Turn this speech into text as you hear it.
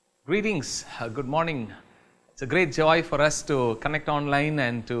Greetings, good morning. It's a great joy for us to connect online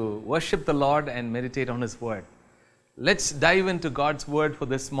and to worship the Lord and meditate on His Word. Let's dive into God's Word for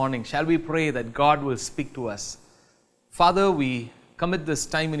this morning. Shall we pray that God will speak to us? Father, we commit this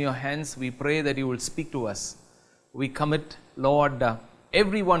time in your hands. We pray that you will speak to us. We commit, Lord,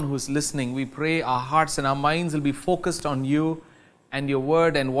 everyone who's listening. We pray our hearts and our minds will be focused on you and your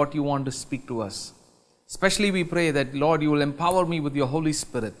Word and what you want to speak to us. Especially we pray that, Lord, you will empower me with your Holy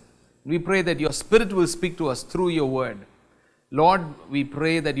Spirit. We pray that your Spirit will speak to us through your Word. Lord, we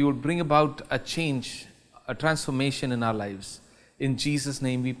pray that you will bring about a change, a transformation in our lives. In Jesus'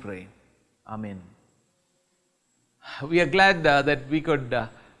 name we pray. Amen. We are glad that we could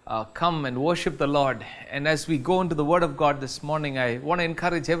come and worship the Lord. And as we go into the Word of God this morning, I want to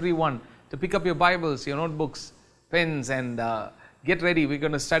encourage everyone to pick up your Bibles, your notebooks, pens, and get ready. We're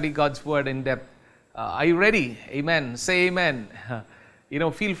going to study God's Word in depth. Are you ready? Amen. Say amen.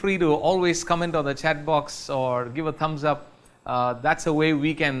 Feel free to always comment on the chat box or give a thumbs up. That's a way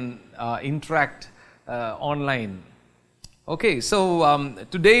we can interact online. Okay, so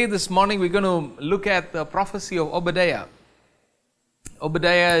today, this morning, we're going to look at the prophecy of Obadiah.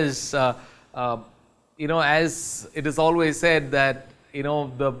 Obadiah is, as it is always said that,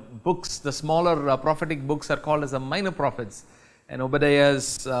 the books, the smaller prophetic books are called as the minor prophets. And Obadiah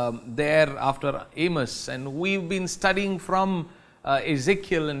is there after Amos. And we've been studying from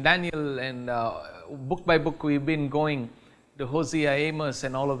Ezekiel and Daniel, and book by book we've been going to Hosea, Amos,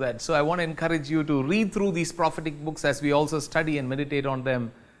 and all of that. So I want to encourage you to read through these prophetic books as we also study and meditate on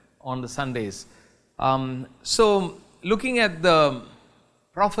them on the Sundays. So looking at the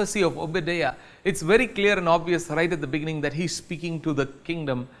prophecy of Obadiah, it's very clear and obvious right at the beginning that he's speaking to the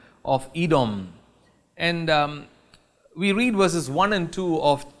kingdom of Edom. And we read verses 1 and 2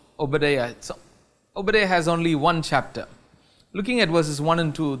 of Obadiah. So Obadiah has only one chapter. Looking at verses 1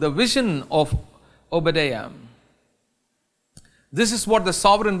 and 2, the vision of Obadiah. This is what the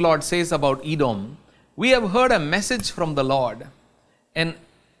sovereign Lord says about Edom. We have heard a message from the Lord. An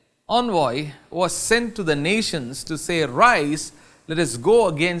envoy was sent to the nations to say, "Rise, let us go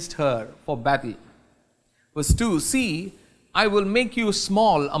against her for battle." Verse 2, "See, I will make you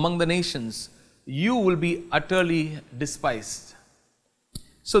small among the nations. You will be utterly despised."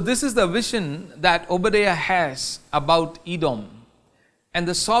 So this is the vision that Obadiah has about Edom. And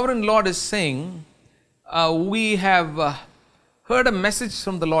the sovereign Lord is saying, we have heard a message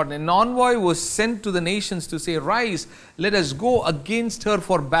from the Lord. An envoy was sent to the nations to say, "Rise, let us go against her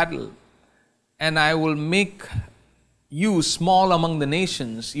for battle. And I will make you small among the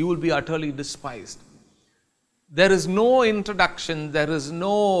nations. You will be utterly despised." There is no introduction, there is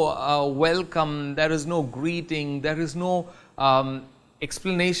no welcome, there is no greeting, there is no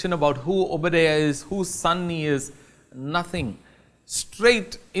explanation about who Obadiah is, whose son he is, nothing.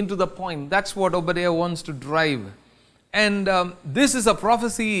 Straight into the point. That's what Obadiah wants to drive. And this is a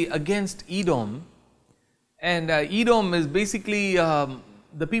prophecy against Edom. And Edom is basically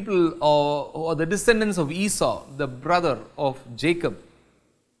the people or the descendants of Esau, the brother of Jacob.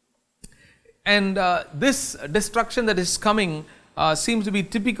 And this destruction that is coming seems to be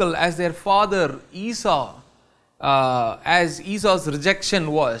typical as their father Esau, as Esau's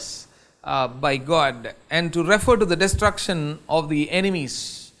rejection was by God. And to refer to the destruction of the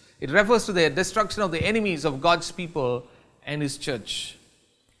enemies, it refers to the destruction of the enemies of God's people and His church.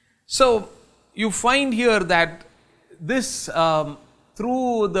 So you find here that this,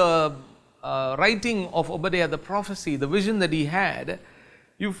 through the writing of Obadiah, the prophecy, the vision that he had,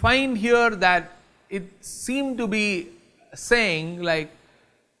 you find here that it seemed to be saying like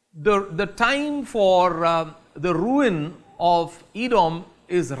the time for the ruin of Edom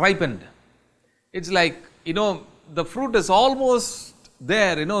is ripened. It's like, the fruit is almost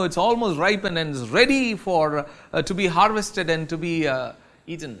there, it's almost ripened and is ready for to be harvested and to be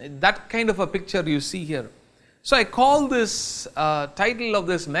eaten. That kind of a picture you see here. So I call this title of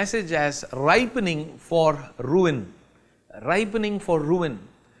this message as Ripening for Ruin. Ripening for ruin.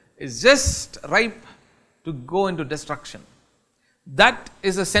 Is just ripe to go into destruction. That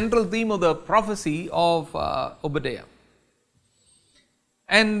is a central theme of the prophecy of Obadiah.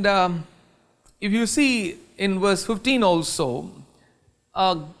 And if you see in verse 15 also,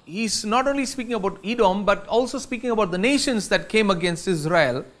 he's not only speaking about Edom, but also speaking about the nations that came against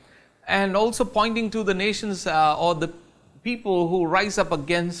Israel, and also pointing to the nations or the people who rise up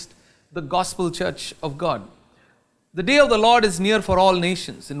against the gospel church of God. The day of the Lord is near for all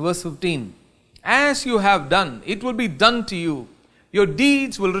nations. In verse 15, "As you have done, it will be done to you. Your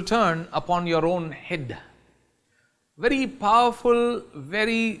deeds will return upon your own head." Very powerful,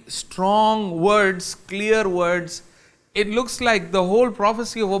 very strong words, clear words, it looks like the whole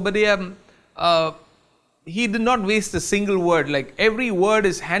prophecy of Obadiah, he did not waste a single word. Like every word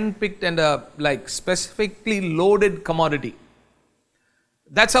is handpicked and like specifically loaded commodity.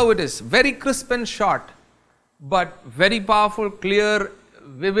 That's how it is. Very crisp and short, but very powerful, clear,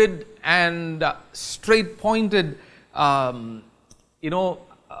 vivid, and straight pointed,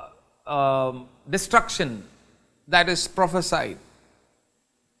 destruction that is prophesied.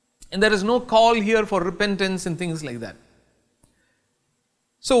 And there is no call here for repentance and things like that.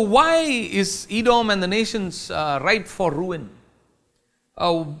 So why is Edom and the nations ripe for ruin?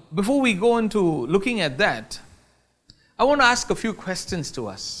 Before we go into looking at that, I want to ask a few questions to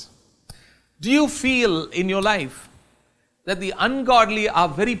us. Do you feel in your life that the ungodly are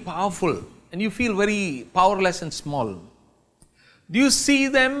very powerful and you feel very powerless and small? Do you see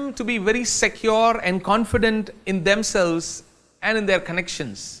them to be very secure and confident in themselves and in their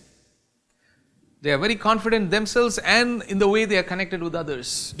connections? They are very confident in themselves and in the way they are connected with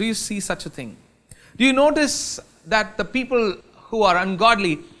others. Do you see such a thing? Do you notice that the people who are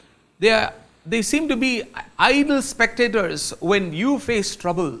ungodly, they seem to be idle spectators when you face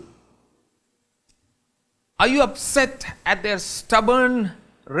trouble? Are you upset at their stubborn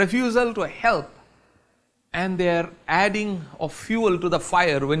refusal to help and their adding of fuel to the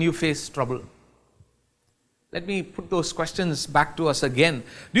fire when you face trouble? Let me put those questions back to us again.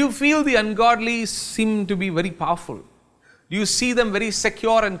 Do you feel the ungodly seem to be very powerful? Do you see them very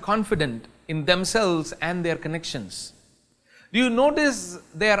secure and confident in themselves and their connections? Do you notice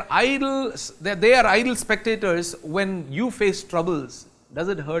they are idle spectators when you face troubles? Does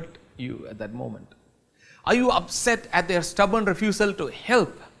it hurt you at that moment? Are you upset at their stubborn refusal to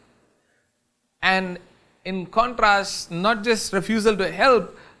help? And in contrast, not just refusal to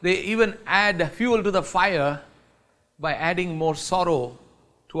help, they even add fuel to the fire by adding more sorrow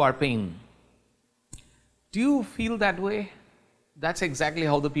to our pain. Do you feel that way? That's exactly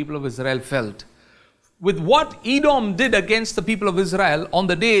how the people of Israel felt with what Edom did against the people of Israel on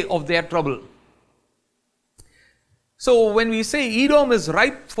the day of their trouble. So when we say Edom is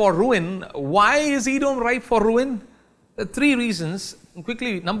ripe for ruin, why is Edom ripe for ruin? There are three reasons.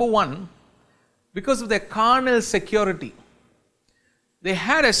 Quickly, number one, because of their carnal security. They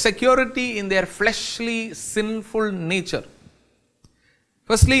had a security in their fleshly, sinful nature.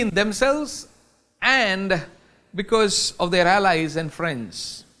 Firstly, in themselves and because of their allies and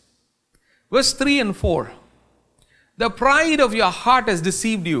friends. Verse 3 and 4. The pride of your heart has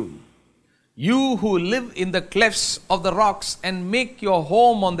deceived you. You who live in the clefts of the rocks and make your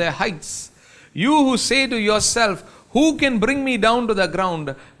home on their heights. You who say to yourself, who can bring me down to the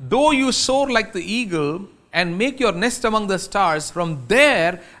ground? Though you soar like the eagle and make your nest among the stars, from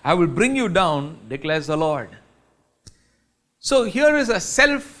there I will bring you down, declares the Lord. So here is a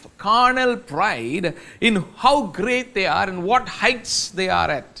self-carnal pride in how great they are and what heights they are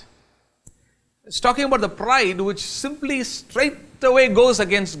at. It's talking about the pride which simply straight away goes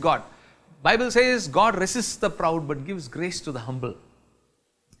against God. Bible says God resists the proud but gives grace to the humble.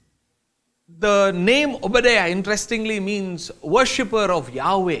 The name Obadiah interestingly means worshipper of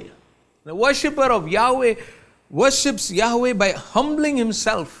Yahweh. The worshipper of Yahweh worships Yahweh by humbling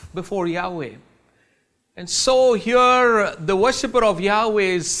himself before Yahweh. And so here the worshipper of Yahweh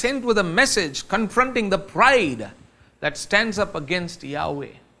is sent with a message confronting the pride that stands up against Yahweh.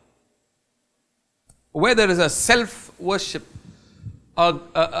 Where there is a self-worship,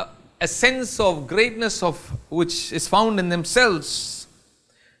 a sense of greatness of which is found in themselves.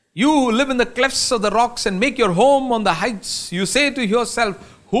 You who live in the clefts of the rocks and make your home on the heights, you say to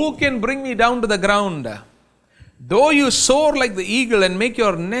yourself, who can bring me down to the ground? Though you soar like the eagle and make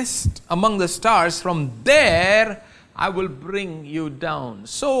your nest among the stars, from there I will bring you down.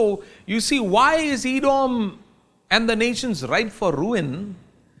 So you see, why is Edom and the nations ripe for ruin?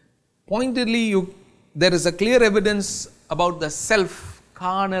 Pointedly, there is a clear evidence about the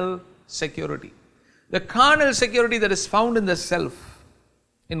self-carnal security. The carnal security that is found in the self,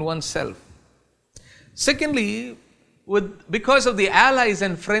 in oneself. Secondly, because of the allies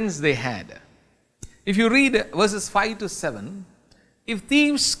and friends they had. If you read verses 5 to 7, if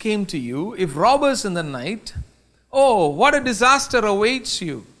thieves came to you, if robbers in the night, oh, what a disaster awaits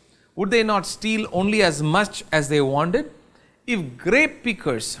you. Would they not steal only as much as they wanted? If grape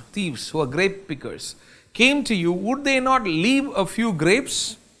pickers, thieves who are grape pickers, came to you, would they not leave a few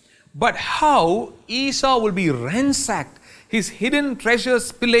grapes? But how Esau will be ransacked, his hidden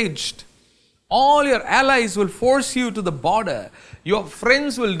treasures pillaged. All your allies will force you to the border. Your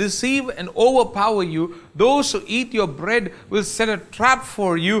friends will deceive and overpower you. Those who eat your bread will set a trap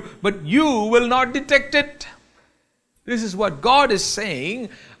for you, but you will not detect it. This is what God is saying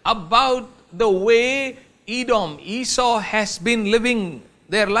about the way Edom, Esau has been living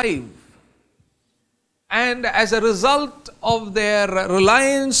their life. And as a result of their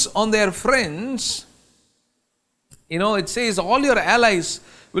reliance on their friends, it says all your allies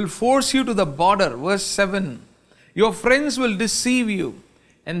will force you to the border. Verse 7. Your friends will deceive you,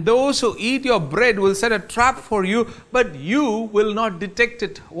 and those who eat your bread will set a trap for you, but you will not detect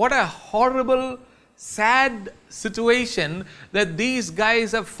it. What a horrible, sad situation that these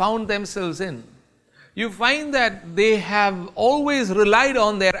guys have found themselves in. You find that they have always relied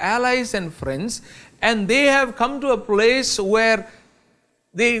on their allies and friends, and they have come to a place where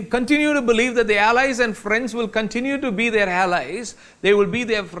they continue to believe that the allies and friends will continue to be their allies, they will be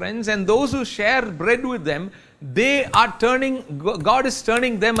their friends, and those who share bread with them, God is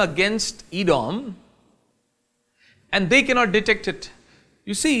turning them against Edom, and they cannot detect it.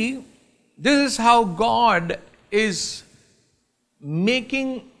 You see, this is how God is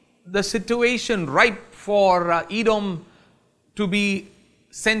making the situation ripe for Edom to be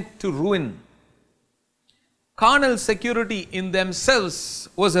sent to ruin. Carnal security in themselves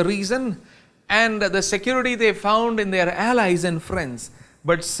was a reason, and the security they found in their allies and friends.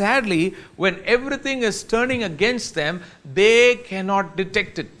 But sadly, when everything is turning against them, they cannot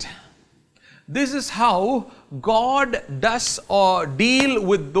detect it. This is how God does or deal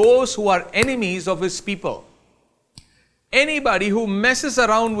with those who are enemies of His people. Anybody who messes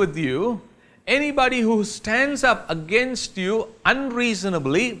around with you, anybody who stands up against you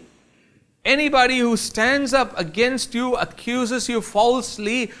unreasonably, anybody who stands up against you, accuses you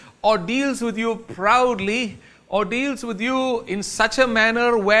falsely, or deals with you proudly, or deals with you in such a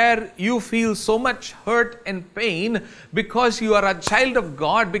manner where you feel so much hurt and pain because you are a child of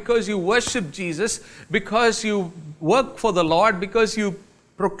God, because you worship Jesus, because you work for the Lord, because you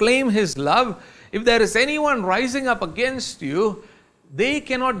proclaim His love. If there is anyone rising up against you, they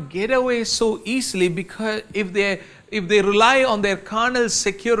cannot get away so easily, because if they rely on their carnal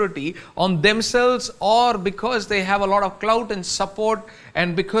security, on themselves, or because they have a lot of clout and support,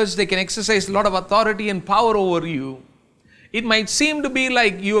 and because they can exercise a lot of authority and power over you. It might seem to be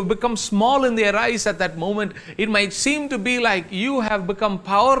like you have become small in their eyes at that moment. It might seem to be like you have become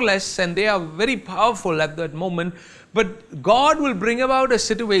powerless and they are very powerful at that moment. But God will bring about a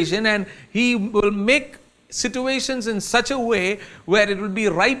situation, and He will make situations in such a way where it will be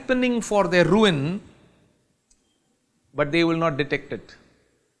ripening for their ruin, but they will not detect it.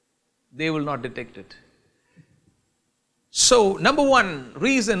 They will not detect it. So, number one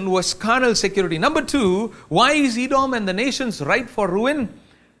reason was carnal security. Number two, why is Edom and the nations ripe for ruin?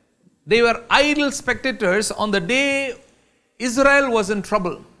 They were idle spectators on the day Israel was in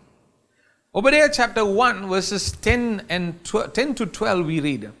trouble. Obadiah chapter 1 verses 10 to 12 we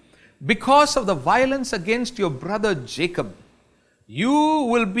read, because of the violence against your brother Jacob, you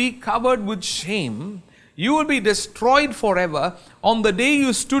will be covered with shame. You will be destroyed forever on the day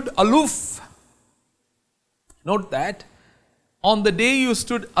you stood aloof. Note that. On the day you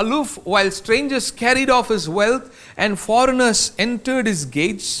stood aloof while strangers carried off his wealth and foreigners entered his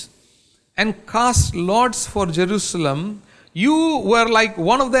gates and cast lots for Jerusalem, you were like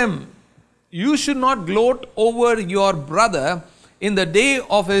one of them. You should not gloat over your brother in the day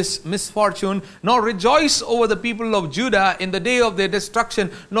of his misfortune, nor rejoice over the people of Judah in the day of their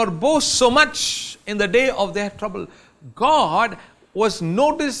destruction, nor boast so much in the day of their trouble. God was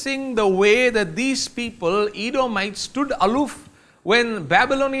noticing the way that these people, Edomites, stood aloof when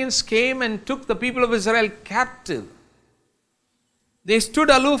Babylonians came and took the people of Israel captive. They stood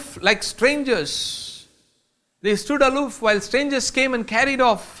aloof like strangers. They stood aloof while strangers came and carried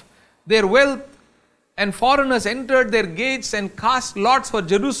off their wealth, and foreigners entered their gates and cast lots for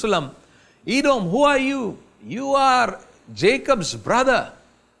Jerusalem. Edom, who are you? You are Jacob's brother.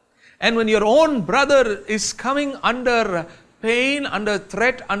 And when your own brother is coming under pain, under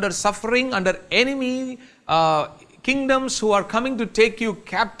threat, under suffering, under enemy kingdoms who are coming to take you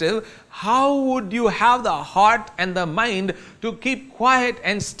captive, how would you have the heart and the mind to keep quiet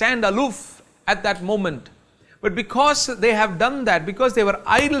and stand aloof at that moment? But because they have done that, because they were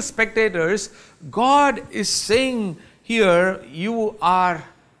idle spectators, God is saying here, you are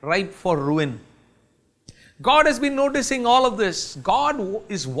ripe for ruin. God has been noticing all of this. God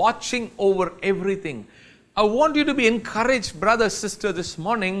is watching over everything. I want you to be encouraged, brother, sister, this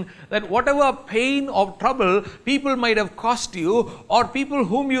morning, that whatever pain or trouble people might have caused you, or people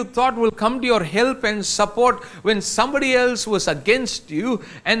whom you thought will come to your help and support when somebody else was against you,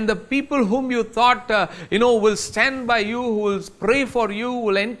 and the people whom you thought, will stand by you, who will pray for you,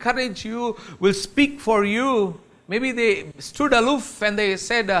 will encourage you, will speak for you, maybe they stood aloof and they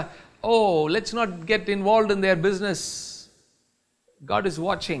said, let's not get involved in their business. God is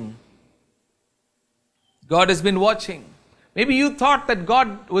watching. God has been watching. Maybe you thought that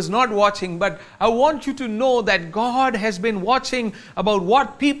God was not watching, but I want you to know that God has been watching about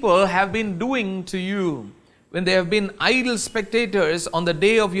what people have been doing to you. When they have been idle spectators on the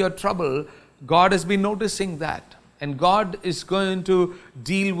day of your trouble, God has been noticing that. And God is going to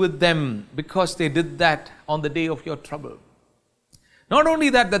deal with them because they did that on the day of your trouble. Not only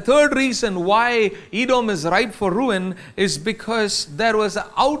that, the third reason why Edom is ripe for ruin is because there was an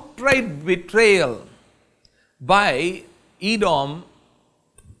outright betrayal by Edom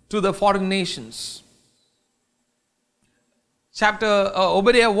to the foreign nations.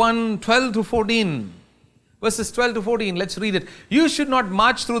 Obadiah 1, 12 to 14. Verses 12 to 14, let's read it. You should not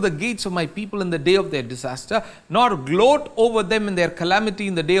march through the gates of my people in the day of their disaster, nor gloat over them in their calamity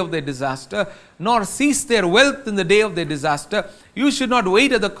in the day of their disaster, nor seize their wealth in the day of their disaster. You should not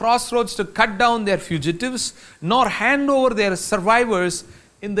wait at the crossroads to cut down their fugitives, nor hand over their survivors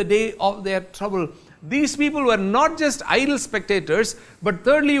in the day of their trouble. These people were not just idle spectators, but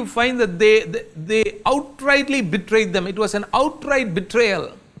thirdly you find that they outrightly betrayed them. It was an outright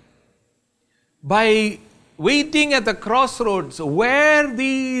betrayal. By waiting at the crossroads where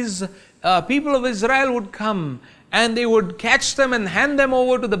these people of Israel would come and they would catch them and hand them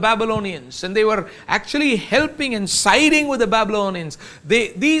over to the Babylonians. And they were actually helping and siding with the Babylonians.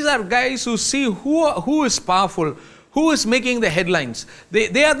 These are guys who see who is powerful, who is making the headlines.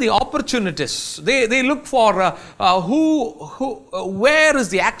 They are the opportunists. They look for where is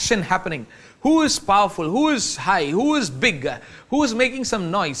the action happening. Who is powerful, who is high, who is big, who is making some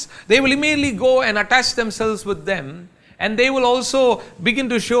noise. They will immediately go and attach themselves with them, and they will also begin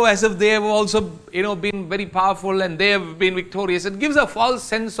to show as if they have also been very powerful and they have been victorious. It gives a false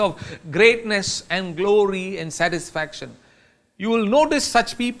sense of greatness and glory and satisfaction. You will notice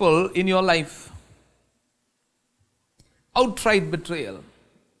such people in your life. Outright betrayal.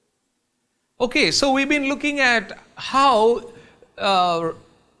 Okay, so we've been looking at how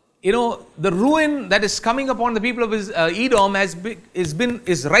the ruin that is coming upon the people of Edom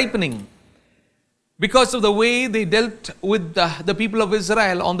is ripening because of the way they dealt with the people of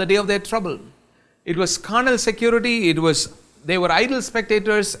Israel on the day of their trouble. It was carnal security, they were idle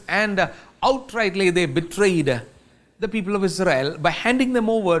spectators, and outrightly they betrayed the people of Israel by handing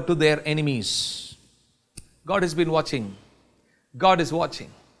them over to their enemies. God has been watching. God is watching.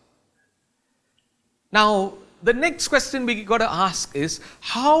 Now, the next question we got to ask is,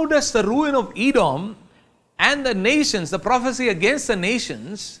 how does the ruin of Edom and the nations, the prophecy against the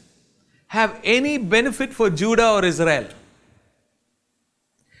nations, have any benefit for Judah or Israel?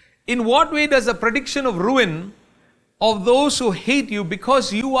 In what way does the prediction of ruin of those who hate you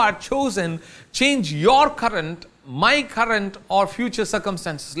because you are chosen change your current, my current, or future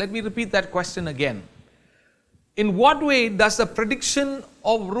circumstances? Let me repeat that question again. In what way does the prediction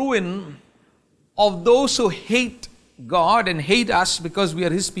of ruin of those who hate God and hate us because we are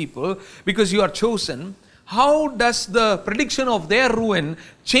His people, because you are chosen, how does the prediction of their ruin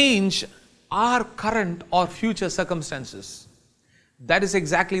change our current or future circumstances? That is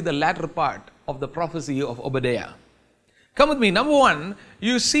exactly the latter part of the prophecy of Obadiah. Come with me. Number one,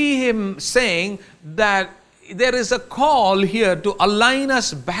 you see him saying that there is a call here to align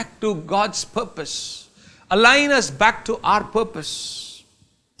us back to God's purpose, align us back to our purpose.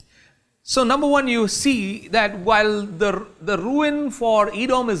 So number one, you see that while the ruin for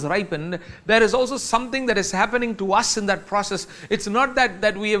Edom is ripened, there is also something that is happening to us in that process. It's not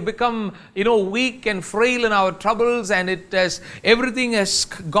that we have become, weak and frail in our troubles, and everything has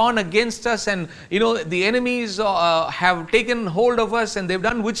gone against us, and the enemies have taken hold of us, and they've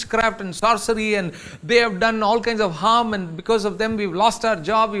done witchcraft and sorcery, and they have done all kinds of harm, and because of them we've lost our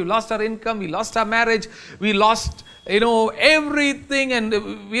job, we've lost our income, we lost our marriage, we lost everything,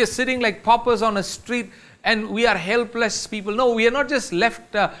 and we are sitting like paupers on a street, and we are helpless people. No, we are not just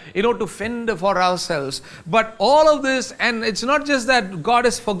left, to fend for ourselves. But all of this, and it's not just that God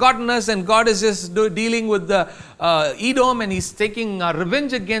has forgotten us and God is just dealing with the Edom and He's taking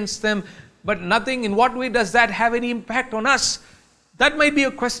revenge against them, but nothing. In what way does that have any impact on us? That might be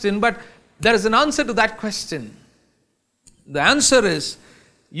a question, but there is an answer to that question. The answer is,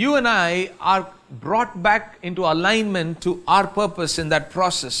 you and I are brought back into alignment to our purpose in that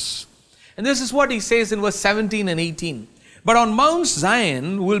process. And this is what he says in verse 17 and 18. But on Mount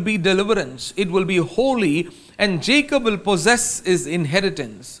Zion will be deliverance. It will be holy, and Jacob will possess his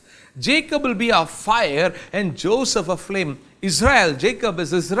inheritance. Jacob will be a fire, and Joseph a flame. Israel, Jacob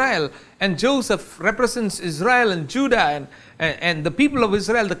is Israel, and Joseph represents Israel and Judah and the people of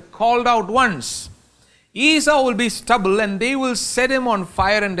Israel, the called out ones. Esau will be stubble, and they will set him on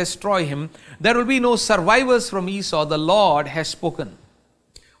fire and destroy him. There will be no survivors from Esau. The Lord has spoken.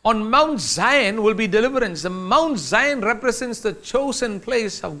 On Mount Zion will be deliverance. The Mount Zion represents the chosen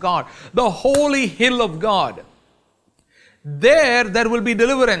place of God, the holy hill of God. There will be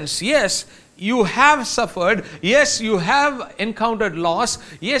deliverance. Yes, you have suffered. Yes, you have encountered loss.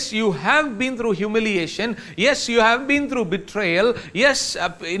 Yes, you have been through humiliation. Yes, you have been through betrayal. Yes,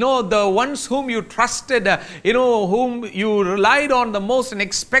 the ones whom you trusted, whom you relied on the most and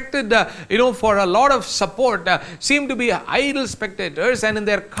expected, for a lot of support, seem to be idle spectators, and in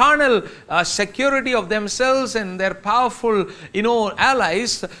their carnal security of themselves and their powerful,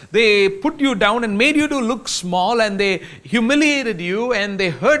 allies, they put you down and made you to look small, and they humiliated you, and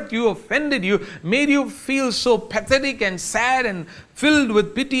they hurt you, offended you, made you feel so pathetic and sad and filled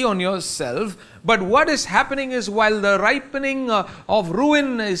with pity on yourself. But what is happening is, while the ripening of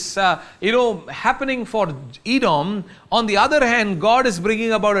ruin is happening for Edom, on the other hand, God is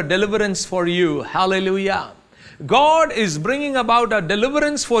bringing about a deliverance for you. Hallelujah. God is bringing about a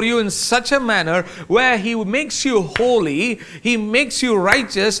deliverance for you in such a manner where He makes you holy, He makes you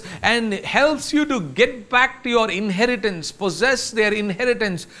righteous, and helps you to get back to your inheritance, possess their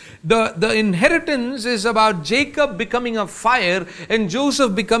inheritance. The inheritance is about Jacob becoming a fire and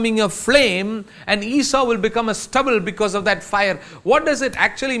Joseph becoming a flame, and Esau will become a stubble because of that fire. What does it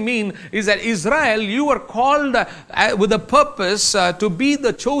actually mean is that Israel, you were called with a purpose to be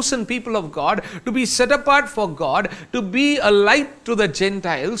the chosen people of God, to be set apart for God, to be a light to the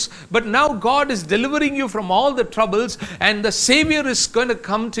Gentiles. But now God is delivering you from all the troubles, and the Savior is going to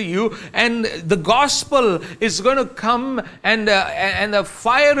come to you, and the gospel is going to come, and the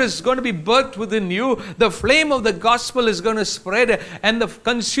fire is going to be birthed within you. The flame of the gospel is going to spread, and the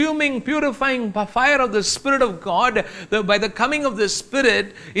consuming, purifying fire of the Spirit of God, by the coming of the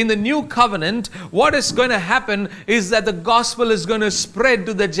Spirit in the new covenant, what is going to happen is that the gospel is going to spread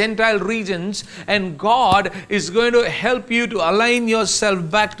to the Gentile regions, and God is going to help you to align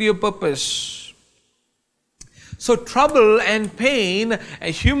yourself back to your purpose. So trouble and pain,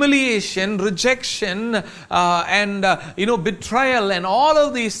 humiliation, rejection, and betrayal, and all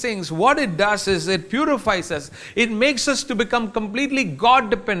of these things, what it does is it purifies us. It makes us to become completely God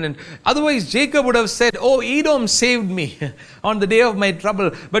dependent. Otherwise, Jacob would have said, "Oh, Edom saved me on the day of my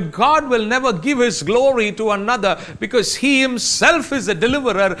trouble." But God will never give His glory to another, because He Himself is a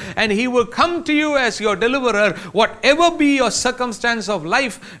deliverer, and He will come to you as your deliverer. Whatever be your circumstance of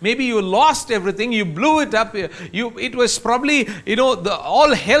life, maybe you lost everything, you blew it up, it was probably,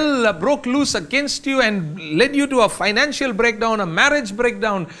 all hell broke loose against you and led you to a financial breakdown, a marriage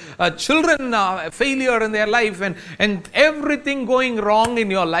breakdown, children failure in their life, and everything going wrong in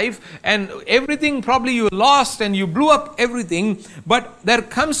your life, and everything probably you lost and you blew up everything. But there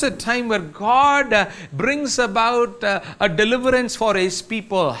comes a time where God brings about a deliverance for His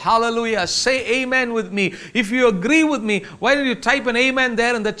people. Hallelujah. Say amen with me. If you agree with me, why don't you type an amen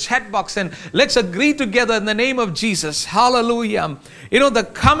there in the chat box, and let's agree together in the name of Jesus. Hallelujah. The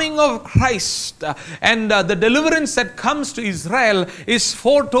coming of Christ and the deliverance that comes to Israel is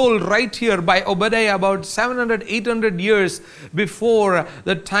foretold right here by Obadiah about 700, 800 years before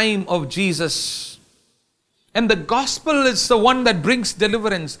the time of Jesus. And the gospel is the one that brings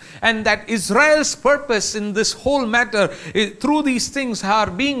deliverance, and that Israel's purpose in this whole matter through these things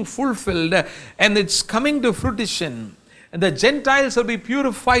are being fulfilled, and it's coming to fruition. And the Gentiles will be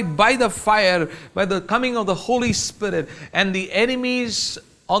purified by the fire, by the coming of the Holy Spirit. And the enemies,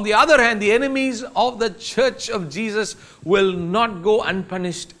 on the other hand, the enemies of the church of Jesus will not go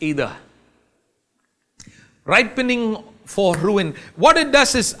unpunished either. Ripening for ruin. What it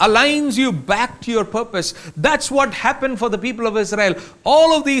does is aligns you back to your purpose. That's what happened for the people of Israel.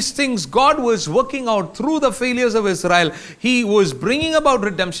 All of these things God was working out through the failures of Israel. He was bringing about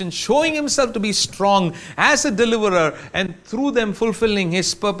redemption, showing Himself to be strong as a deliverer, and through them fulfilling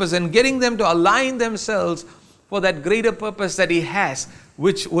His purpose and getting them to align themselves for that greater purpose that He has,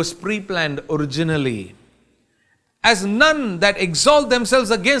 which was pre-planned originally. As none that exalt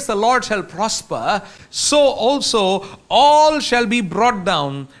themselves against the Lord shall prosper, so also all shall be brought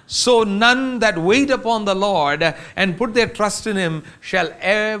down. So none that wait upon the Lord and put their trust in Him shall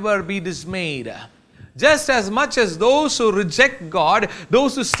ever be dismayed. Just as much as those who reject God,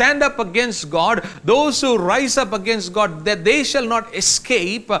 those who stand up against God, those who rise up against God, that they shall not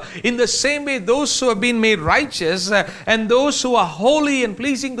escape, in the same way those who have been made righteous and those who are holy and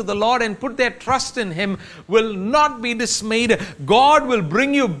pleasing to the Lord and put their trust in Him will not be dismayed. God will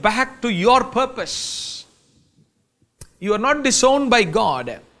bring you back to your purpose. You are not disowned by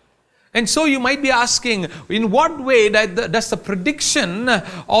God. And so you might be asking, in what way does the prediction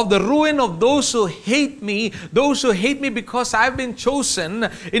of the ruin of those who hate me because I've been chosen,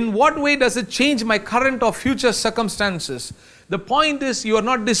 in what way does it change my current or future circumstances? The point is, you are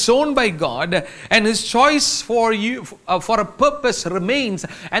not disowned by God, and His choice for you for a purpose remains,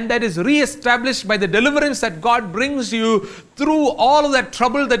 and that is re-established by the deliverance that God brings you through all of that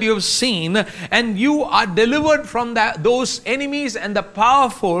trouble that you have seen, and you are delivered from those enemies and the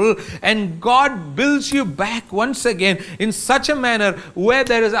powerful, and God builds you back once again in such a manner where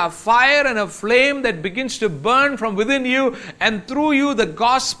there is a fire and a flame that begins to burn from within you, and through you the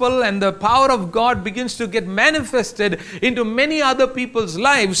gospel and the power of God begins to get manifested into many other people's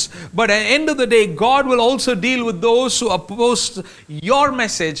lives. But at the end of the day, God will also deal with those who oppose your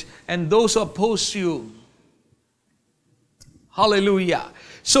message and those who oppose you. Hallelujah.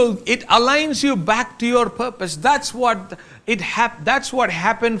 So it aligns you back to your purpose. That's what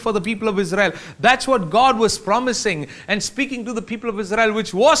happened for the people of Israel. That's what God was promising and speaking to the people of Israel,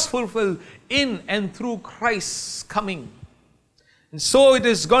 which was fulfilled in and through Christ's coming. And so it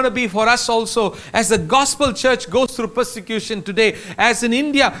is going to be for us also, as the gospel church goes through persecution today. As in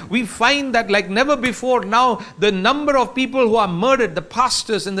India, we find that like never before now, the number of people who are murdered, the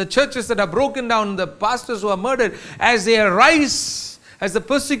pastors and the churches that are broken down, the pastors who are murdered, as they arise, as the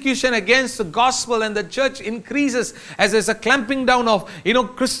persecution against the gospel and the church increases, as there's a clamping down of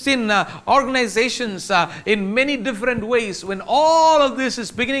Christian organizations in many different ways. When all of this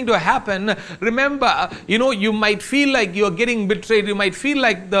is beginning to happen, remember, you might feel like you're getting betrayed. You might feel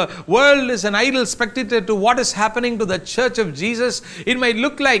like the world is an idle spectator to what is happening to the church of Jesus. It might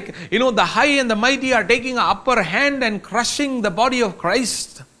look like, the high and the mighty are taking an upper hand and crushing the body of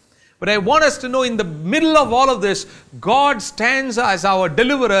Christ. But I want us to know, in the middle of all of this, God stands as our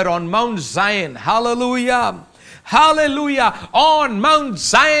deliverer on Mount Zion. Hallelujah. Hallelujah. On Mount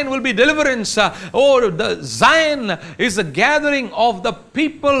Zion will be deliverance. The Zion is the gathering of the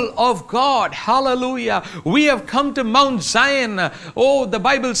people of God. Hallelujah. We have come to Mount Zion. The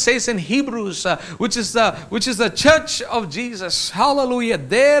Bible says in Hebrews, which is the church of Jesus. Hallelujah.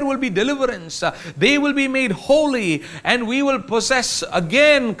 There will be deliverance. They will be made holy, and we will possess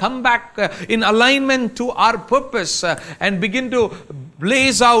again, come back in alignment to our purpose, and begin to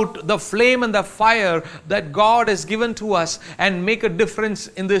blaze out the flame and the fire that God has given to us and make a difference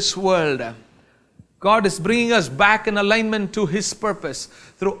in this world. God is bringing us back in alignment to His purpose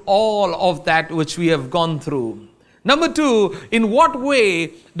through all of that which we have gone through. Number 2, in what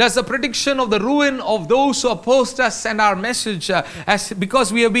way does the prediction of the ruin of those who opposed us and our message,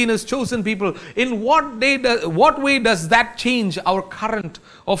 because we have been His chosen people, in what way does that change our current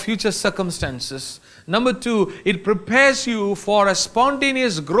or future circumstances? Number 2, it prepares you for a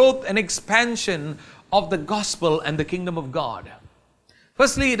spontaneous growth and expansion of the gospel and the kingdom of God.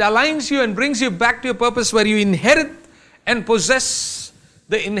 Firstly, it aligns you and brings you back to your purpose, where you inherit and possess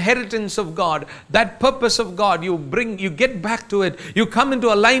the inheritance of God, that purpose of God. You get back to it. You come into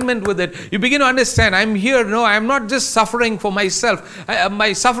alignment with it. You begin to understand, I'm here. No, I'm not just suffering for myself.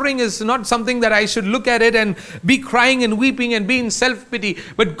 My suffering is not something that I should look at it and be crying and weeping and be in self-pity.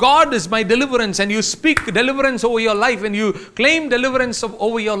 But God is my deliverance, and you speak deliverance over your life, and you claim deliverance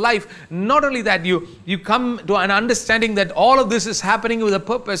over your life. Not only that, you come to an understanding that all of this is happening with a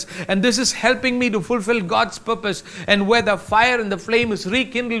purpose, and this is helping me to fulfill God's purpose. And where the fire and the flame is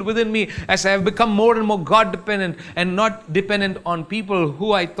rekindled within me, as I have become more and more God dependent and not dependent on people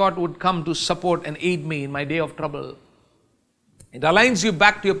who I thought would come to support and aid me in my day of trouble. It aligns you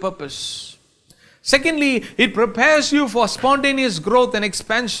back to your purpose. Secondly, it prepares you for spontaneous growth and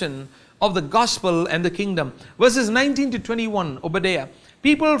expansion of the gospel and the kingdom. Verses 19 to 21, Obadiah.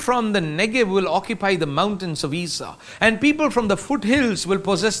 People from the Negev will occupy the mountains of Esau, and people from the foothills will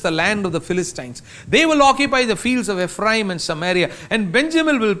possess the land of the Philistines. They will occupy the fields of Ephraim and Samaria, and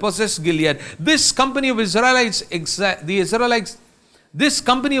Benjamin will possess Gilead. This company of Israelite exiles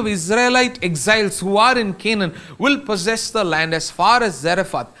who are in Canaan will possess the land as far as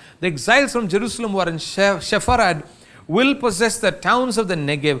Zarephath. The exiles from Jerusalem who are in Sepharad will possess the towns of the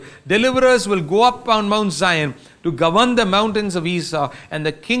Negev. Deliverers will go up on Mount Zion to govern the mountains of Esau, and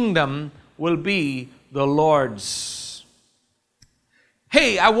the kingdom will be the Lord's.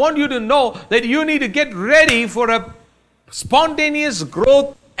 Hey, I want you to know that you need to get ready for a spontaneous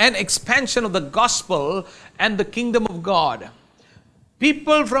growth and expansion of the gospel and the kingdom of God.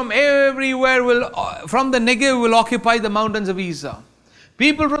 People from everywhere from the Negev will occupy the mountains of Esau.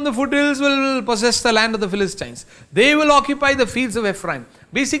 People from the foothills will possess the land of the Philistines. They will occupy the fields of Ephraim.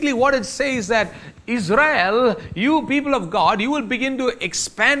 Basically, what it says is that Israel, you people of God, you will begin to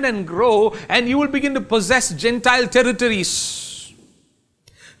expand and grow, and you will begin to possess Gentile territories.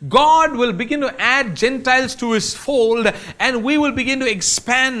 God will begin to add Gentiles to His fold, and we will begin to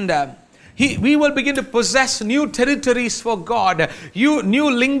expand. We will begin to possess new territories for God,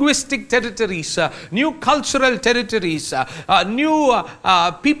 new linguistic territories, new cultural territories, new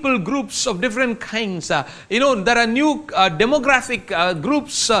people groups of different kinds. There are new demographic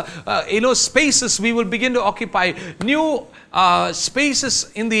groups, spaces we will begin to occupy, new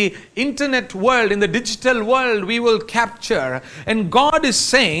spaces in the internet world, in the digital world we will capture. And God is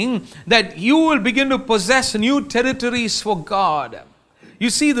saying that you will begin to possess new territories for God. You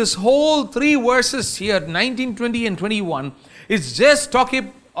see, this whole 3 verses here, 19, 20 and 21, is just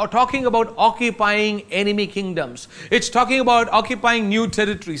talking about occupying enemy kingdoms. It's talking about occupying new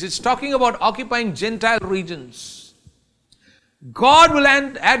territories. It's talking about occupying Gentile regions. God will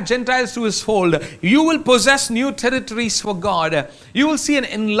add Gentiles to his fold. You will possess new territories for God. You will see an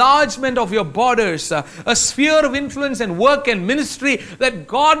enlargement of your borders, a sphere of influence and work and ministry that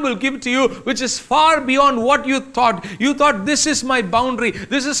God will give to you, which is far beyond what you thought. You thought, this is my boundary.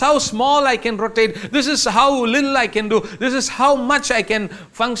 This is how small I can rotate. This is how little I can do. This is how much I can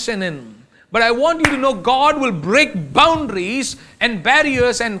function in. But I want you to know God will break boundaries and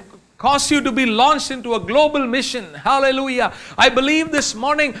barriers and cause you to be launched into a global mission. Hallelujah. I believe this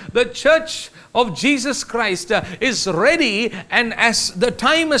morning the church of Jesus Christ is ready, and as the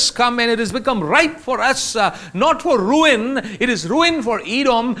time has come and it has become ripe for us, not for ruin, it is ruin for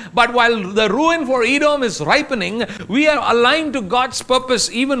Edom, but while the ruin for Edom is ripening, we are aligned to God's purpose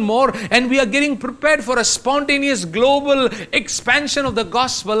even more, and we are getting prepared for a spontaneous global expansion of the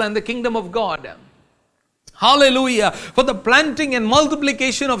gospel and the kingdom of God. Hallelujah. For the planting and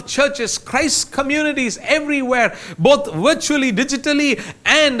multiplication of churches, Christ's communities everywhere, both virtually, digitally,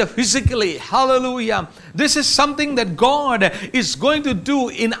 and physically. Hallelujah. This is something that God is going to do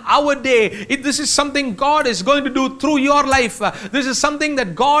in our day. This is something God is going to do through your life. This is something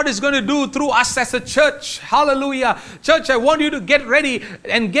that God is going to do through us as a church. Hallelujah. Church, I want you to get ready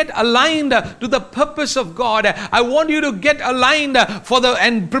and get aligned to the purpose of God. I want you to get aligned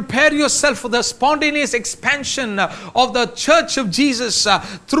and prepare yourself for the spontaneous expansion of the church of Jesus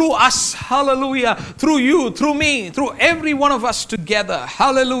through us. Hallelujah. Through you, through me, through every one of us together.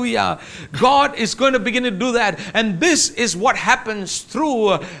 Hallelujah. God is going to begin to do that, and this is what happens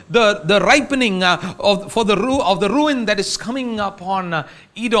through the ripening of the ruin that is coming upon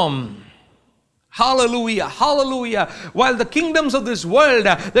Edom. Hallelujah, hallelujah. While the kingdoms of this world,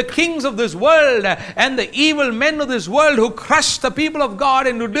 the kings of this world, and the evil men of this world who crushed the people of God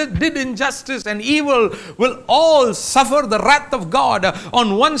and who did injustice and evil will all suffer the wrath of God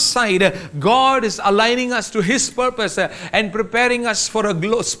on one side, God is aligning us to his purpose and preparing us for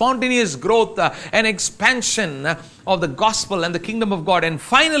a spontaneous growth and expansion of the gospel and the kingdom of God. And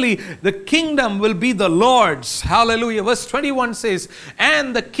finally, the kingdom will be the Lord's. Hallelujah. Verse 21 says,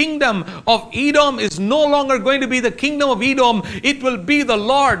 and the kingdom of Edom is no longer going to be the kingdom of Edom. It will be the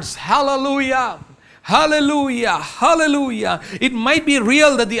Lord's. Hallelujah. Hallelujah, hallelujah. It might be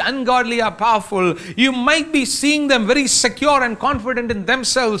real that the ungodly are powerful. You might be seeing them very secure and confident in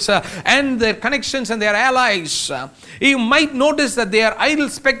themselves and their connections and their allies. You might notice that they are idle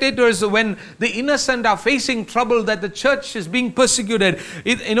spectators when the innocent are facing trouble, that the church is being persecuted,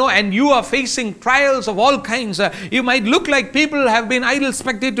 and you are facing trials of all kinds. You might look like people have been idle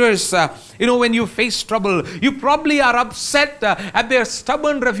spectators, when you face trouble. You probably are upset at their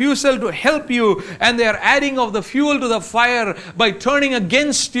stubborn refusal to help you, and they are adding of the fuel to the fire by turning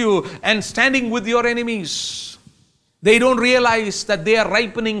against you and standing with your enemies. They don't realize that they are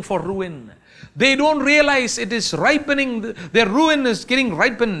ripening for ruin. They don't realize it is ripening. Their ruin is getting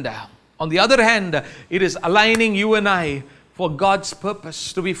ripened. On the other hand, it is aligning you and I for God's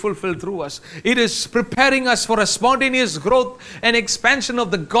purpose to be fulfilled through us. It is preparing us for a spontaneous growth and expansion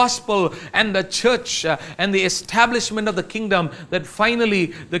of the gospel and the church and the establishment of the kingdom, that finally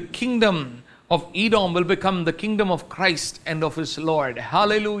the kingdom of Edom will become the kingdom of Christ and of his Lord.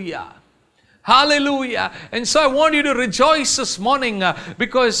 Hallelujah. Hallelujah. And so I want you to rejoice this morning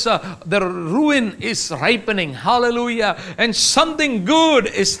because the ruin is ripening. Hallelujah. And something good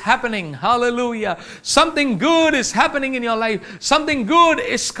is happening. Hallelujah. Something good is happening in your life. Something good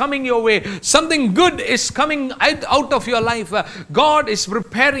is coming your way. Something good is coming out of your life. God is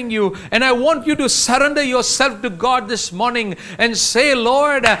preparing you. And I want you to surrender yourself to God this morning and say,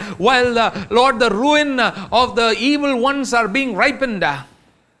 Lord, while the ruin of the evil ones are being ripened,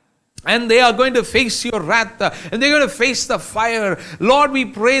 and they are going to face your wrath, and they're going to face the fire. Lord, we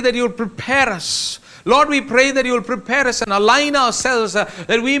pray that you'll prepare us. Lord, we pray that you will prepare us and align ourselves,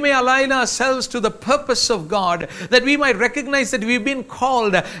 that we may align ourselves to the purpose of God, that we might recognize that we've been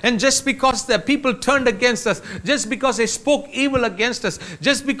called, and just because the people turned against us, just because they spoke evil against us,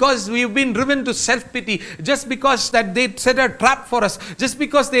 just because we've been driven to self-pity, just because that they set a trap for us, just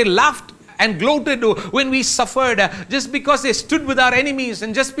because they laughed and gloated when we suffered, just because they stood with our enemies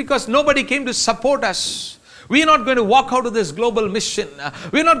and just because nobody came to support us. We're not going to walk out of this global mission.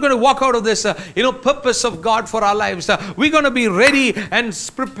 We're not going to walk out of this, purpose of God for our lives. We're going to be ready and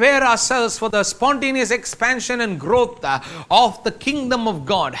prepare ourselves for the spontaneous expansion and growth of the kingdom of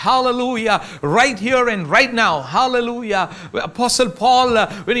God. Hallelujah. Right here and right now. Hallelujah. Apostle Paul,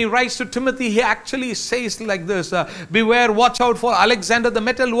 when he writes to Timothy, he actually says like this, beware, watch out for Alexander the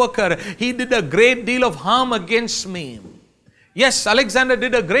metal worker. He did a great deal of harm against me. Yes, Alexander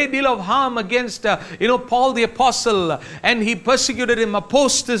did a great deal of harm against, Paul the apostle, and he persecuted him,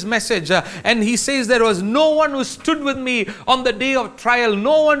 opposed his message. And he says there was no one who stood with me on the day of trial,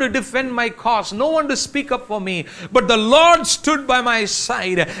 no one to defend my cause, no one to speak up for me. But the Lord stood by my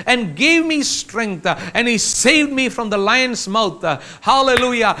side and gave me strength, and he saved me from the lion's mouth.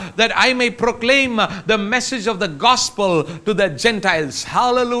 Hallelujah, that I may proclaim the message of the gospel to the Gentiles.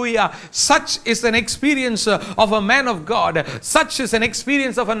 Hallelujah. Such is an experience of a man of God. Such is an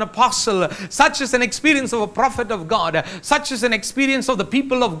experience of an apostle. Such is an experience of a prophet of God. Such is an experience of the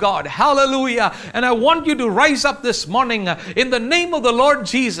people of God. Hallelujah. And I want you to rise up this morning in the name of the Lord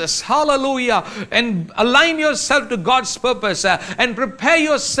Jesus. Hallelujah. And align yourself to God's purpose and prepare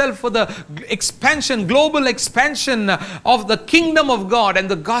yourself for the expansion, global expansion of the kingdom of God and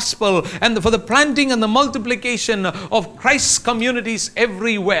the gospel, and for the planting and the multiplication of Christ's communities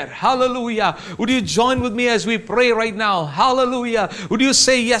everywhere. Hallelujah. Would you join with me as we pray right now? Hallelujah. Would you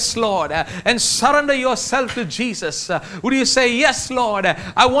say yes, Lord, and surrender yourself to Jesus? Would you say yes, Lord,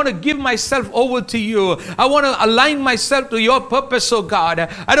 I want to give myself over to you. I want to align myself to your purpose, oh God.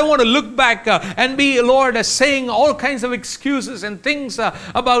 I don't want to look back and be, Lord, saying all kinds of excuses and things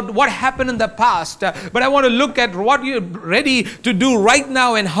about what happened in the past. But I want to look at what you're ready to do right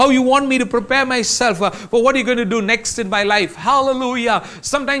now and how you want me to prepare myself for what you're going to do next in my life. Hallelujah.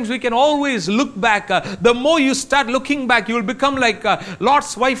 Sometimes we can always look back. The more you start looking back, you will become like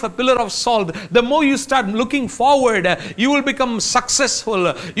Lot's wife, a pillar of salt. The more you start looking forward, you will become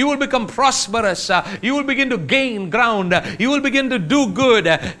successful. You will become prosperous. You will begin to gain ground. You will begin to do good.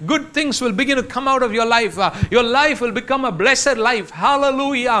 Good things will begin to come out of your life. Your life will become a blessed life.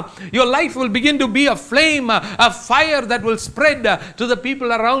 Hallelujah. Your life will begin to be a flame, a fire that will spread to the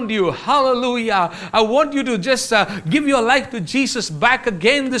people around you. Hallelujah. I want you to just give your life to Jesus back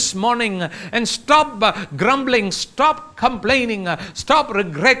again this morning and stop grumbling. Stop complaining, stop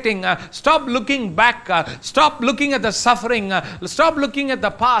regretting, stop looking back, stop looking at the suffering, stop looking at the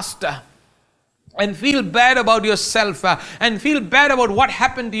past. And feel bad about yourself, and feel bad about what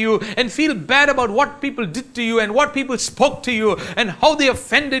happened to you, and feel bad about what people did to you and what people spoke to you and how they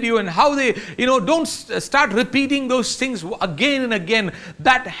offended you and how they, don't start repeating those things again and again.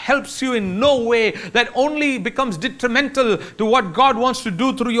 That helps you in no way. That only becomes detrimental to what God wants to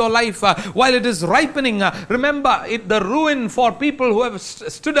do through your life while it is ripening. Remember, the ruin for people who have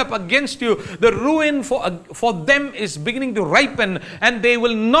stood up against you, the ruin for them is beginning to ripen, and they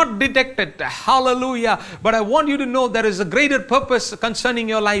will not detect it. Hallelujah. But I want you to know there is a greater purpose concerning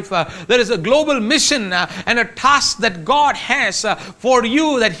your life. There is a global mission and a task that God has for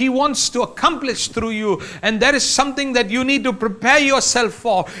you that He wants to accomplish through you. And there is something that you need to prepare yourself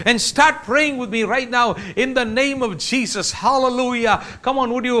for. And start praying with me right now in the name of Jesus. Hallelujah. Come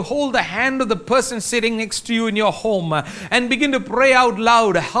on, would you hold the hand of the person sitting next to you in your home and begin to pray out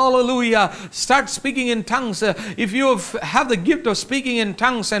loud. Hallelujah. Start speaking in tongues. If you have the gift of speaking in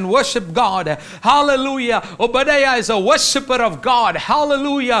tongues and worship God, hallelujah. Obadiah is a worshiper of God.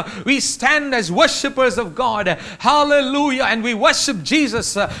 Hallelujah. We stand as worshipers of God. Hallelujah. And we worship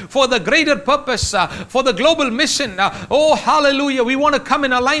Jesus for the greater purpose, for the global mission. Oh, hallelujah. We want to come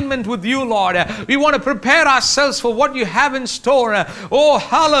in alignment with you, Lord. We want to prepare ourselves for what you have in store. Oh,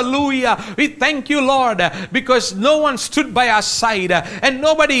 hallelujah. We thank you, Lord, because no one stood by our side and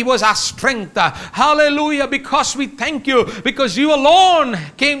nobody was our strength. Hallelujah. Because we thank you, because you alone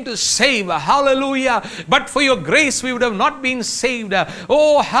came to save. Hallelujah. But for your grace, we would have not been saved.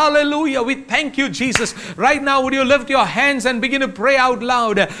 Oh, hallelujah. We thank you, Jesus. Right now, would you lift your hands and begin to pray out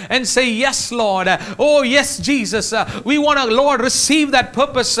loud and say, yes, Lord. Oh, yes, Jesus. We want to, Lord, receive that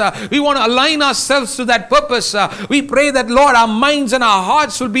purpose. We want to align ourselves to that purpose. We pray that, Lord, our minds and our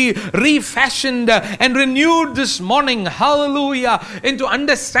hearts will be refashioned and renewed this morning. Hallelujah. Into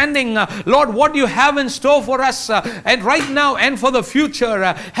understanding, Lord, what you have in store for us and right now and for the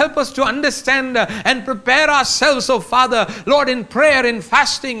future. Help us to understand stand and prepare ourselves, oh Father, Lord, in prayer, in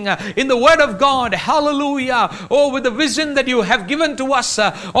fasting, in the Word of God. Hallelujah. Oh, with the vision that you have given to us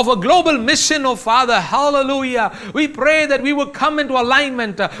of a global mission, oh Father. Hallelujah. We pray that we will come into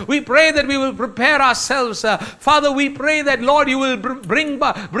alignment. We pray that we will prepare ourselves. Father, we pray that, Lord, you will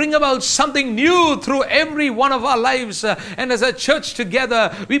bring about something new through every one of our lives. And as a church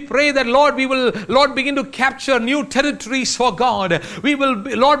together, we pray that, Lord, we will, Lord, begin to capture new territories for God. We will,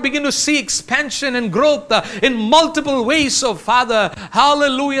 Lord, begin to see expansion and growth in multiple ways, oh Father.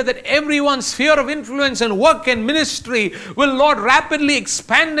 Hallelujah. That everyone's sphere of influence and work and ministry will, Lord, rapidly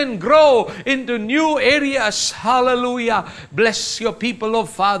expand and grow into new areas. Hallelujah. Bless your people, oh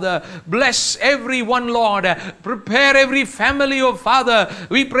Father. Bless everyone, Lord. Prepare every family, oh Father.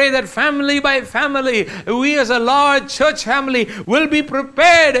 We pray that family by family, we as a large church family will be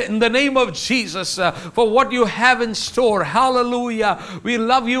prepared in the name of Jesus for what you have in store. Hallelujah. We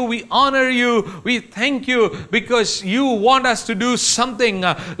love you. We honor you. We thank you because you want us to do something,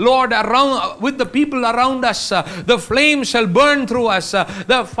 Lord, around with the people around us. The flame shall burn through us.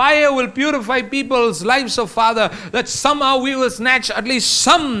 The fire will purify people's lives, oh Father, that somehow we will snatch at least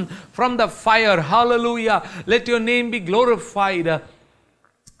some from the fire. Hallelujah. Let your name be glorified.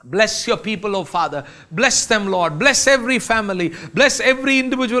 Bless your people, oh Father. Bless them, Lord. Bless every family. Bless every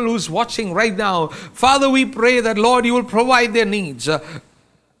individual who's watching right now. Father, we pray that, Lord, you will provide their needs.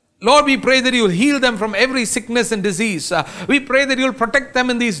 Lord, we pray that you will heal them from every sickness and disease. We pray that you will protect them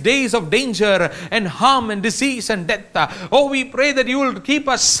in these days of danger and harm and disease and death. Oh, we pray that you will keep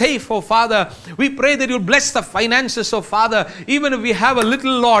us safe, oh Father. We pray that you will bless the finances, oh Father. Even if we have a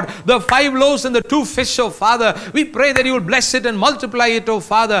little, Lord, the 5 loaves and the 2 fish, oh Father, we pray that you will bless it and multiply it, oh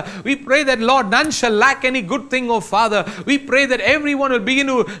Father. We pray that, Lord, none shall lack any good thing, oh Father. We pray that everyone will begin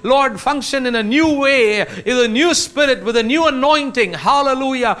to, Lord, function in a new way, in a new spirit, with a new anointing.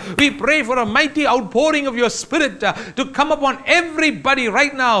 Hallelujah. We pray for a mighty outpouring of your Spirit to come upon everybody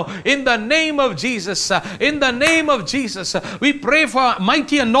right now in the name of Jesus. In the name of Jesus. We pray for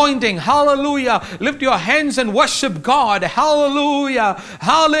mighty anointing. Hallelujah. Lift your hands and worship God. Hallelujah.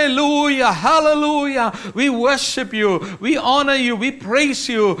 Hallelujah. Hallelujah. We worship you. We honor you. We praise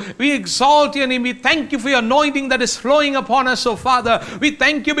you. We exalt your name. We thank you for your anointing that is flowing upon us, oh Father. We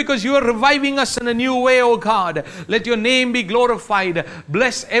thank you because you are reviving us in a new way, oh God. Let your name be glorified.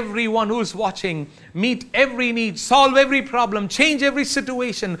 Bless everyone who's watching. Meet every need. Solve every problem. Change every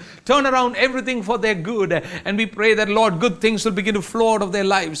situation. Turn around everything for their good. And we pray that, Lord, good things will begin to flow out of their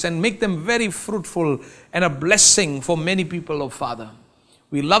lives and make them very fruitful and a blessing for many people, oh Father.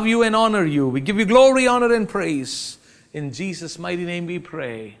 We love you and honor you. We give you glory, honor, and praise. In Jesus' mighty name we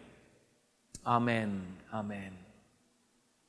pray. Amen. Amen.